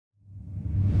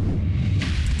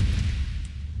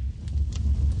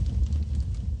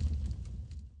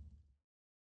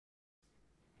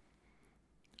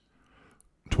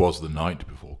'Twas the night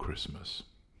before Christmas.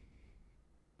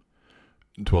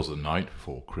 'Twas the night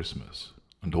before Christmas,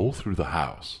 and all through the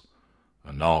house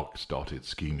a narc started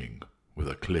scheming with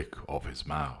a click of his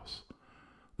mouse.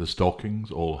 The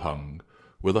stockings all hung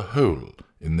with a hole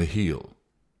in the heel.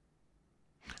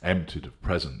 Emptied of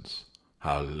presents,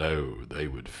 how low they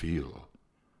would feel.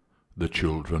 The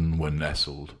children were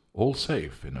nestled, all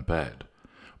safe in a bed,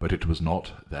 but it was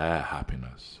not their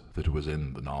happiness that was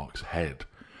in the narc's head.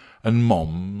 And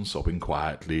Mom, sobbing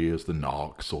quietly as the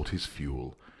narc sought his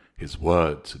fuel, his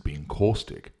words had been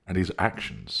caustic and his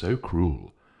actions so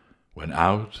cruel. When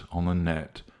out on the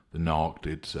net the narc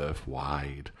did surf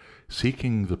wide,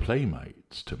 seeking the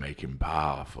playmates to make him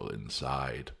powerful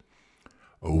inside.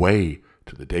 Away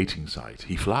to the dating site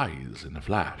he flies in a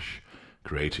flash,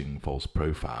 creating false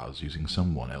profiles using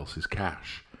someone else's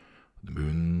cash. The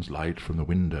moon's light from the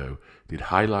window did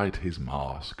highlight his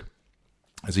mask,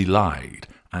 as he lied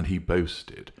and he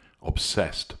boasted,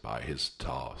 obsessed by his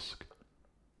task.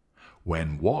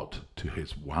 When what to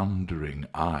his wondering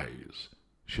eyes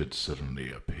should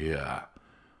suddenly appear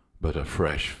but a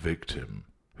fresh victim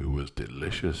who was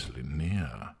deliciously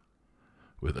near?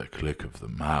 With a click of the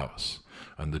mouse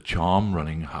and the charm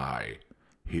running high,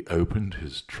 he opened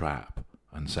his trap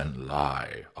and sent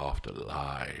lie after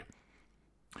lie.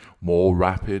 More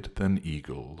rapid than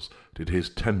eagles did his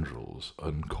tendrils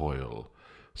uncoil,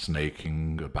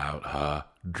 snaking about her,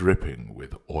 dripping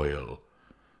with oil.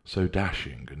 So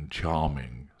dashing and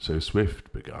charming, so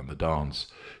swift began the dance,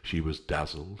 she was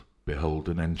dazzled,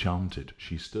 beholden, enchanted,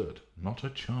 she stood, not a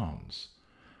chance.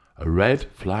 A red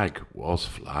flag was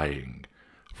flying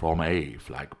from a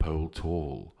flagpole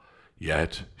tall,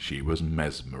 yet she was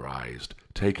mesmerized,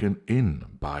 taken in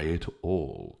by it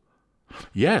all.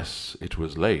 Yes, it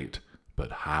was late,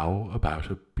 but how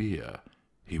about a beer?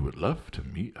 He would love to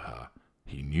meet her,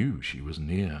 he knew she was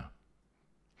near.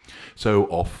 So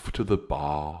off to the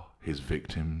bar his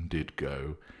victim did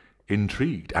go,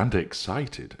 intrigued and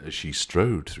excited as she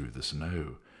strode through the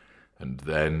snow. And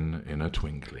then, in a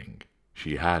twinkling,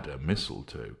 she had a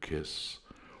mistletoe kiss.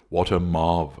 What a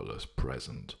marvellous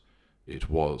present! It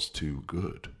was too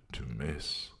good to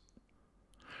miss.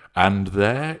 And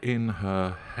there in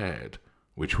her head,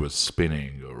 which was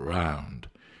spinning around,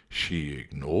 she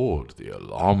ignored the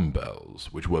alarm bells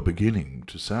which were beginning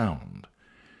to sound.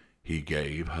 He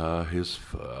gave her his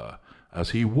fur as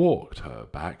he walked her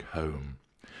back home,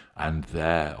 and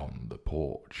there on the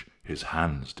porch his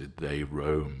hands did they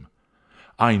roam.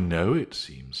 I know it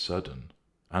seems sudden,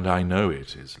 and I know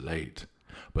it is late,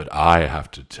 but I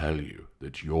have to tell you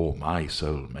that you're my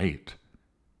soul mate.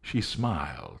 She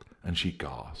smiled, and she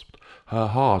gasped, her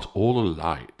heart all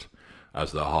alight,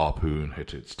 as the harpoon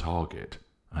hit its target,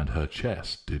 and her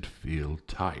chest did feel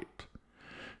tight.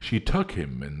 She took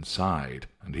him inside,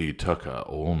 and he took her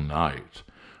all night.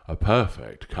 A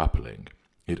perfect coupling,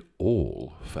 it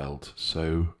all felt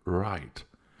so right.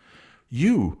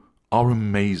 You are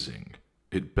amazing,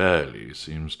 it barely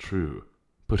seems true,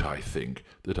 but I think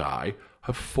that I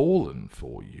have fallen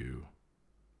for you.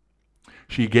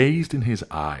 She gazed in his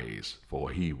eyes,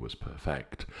 for he was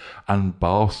perfect, and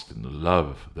basked in the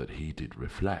love that he did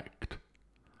reflect.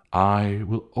 I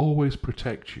will always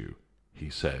protect you, he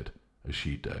said, as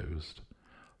she dozed.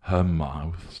 Her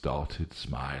mouth started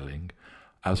smiling,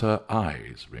 as her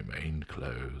eyes remained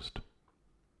closed.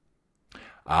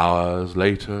 Hours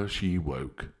later she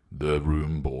woke, the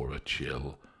room bore a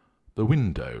chill, the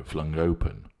window flung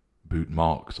open, boot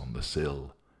marks on the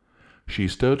sill. She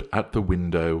stood at the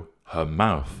window, her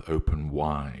mouth open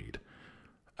wide,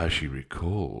 as she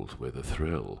recalled with a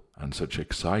thrill and such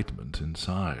excitement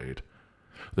inside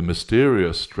the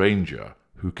mysterious stranger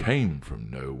who came from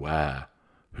nowhere,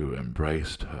 who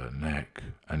embraced her neck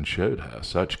and showed her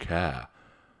such care.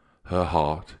 Her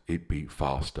heart, it beat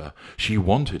faster, she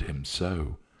wanted him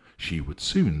so, she would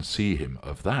soon see him,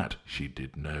 of that she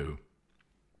did know.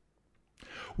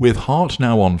 With heart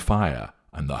now on fire,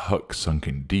 and the huck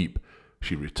sunken deep,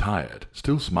 she retired,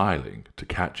 still smiling, to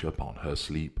catch up on her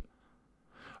sleep.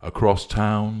 Across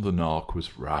town the narc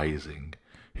was rising,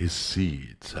 his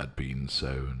seeds had been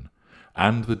sown,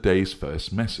 and the day's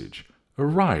first message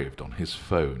arrived on his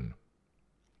phone.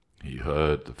 He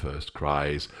heard the first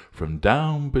cries from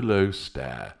down below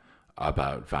stare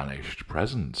about vanished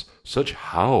presents, such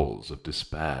howls of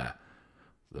despair.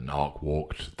 The narc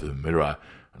walked to the mirror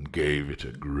and gave it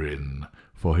a grin,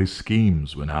 for his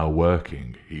schemes were now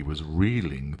working, he was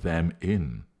reeling them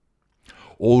in.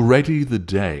 Already the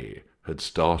day had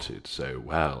started so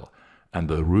well, and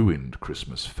the ruined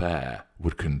Christmas fair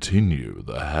would continue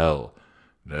the hell.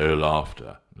 No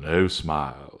laughter, no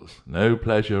smiles, no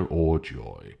pleasure or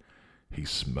joy. He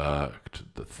smirked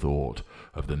at the thought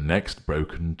of the next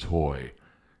broken toy.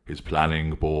 His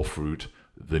planning bore fruit,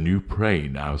 the new prey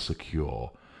now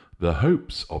secure. The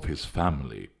hopes of his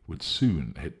family would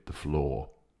soon hit the floor.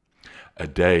 A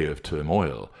day of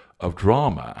turmoil, of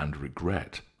drama and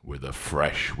regret, with a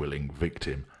fresh willing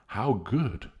victim, how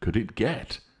good could it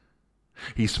get?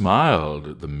 He smiled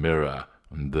at the mirror,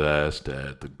 and there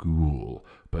stared the ghoul,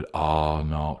 but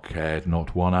Narc cared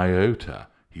not one iota.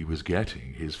 He was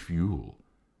getting his fuel.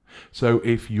 So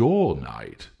if your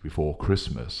night before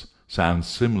Christmas sounds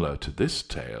similar to this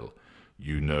tale,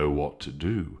 you know what to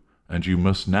do, and you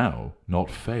must now not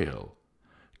fail.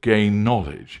 Gain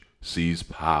knowledge, seize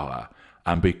power,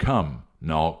 and become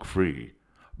narc-free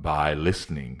by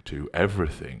listening to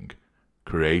everything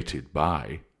created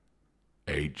by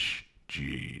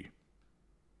H.G.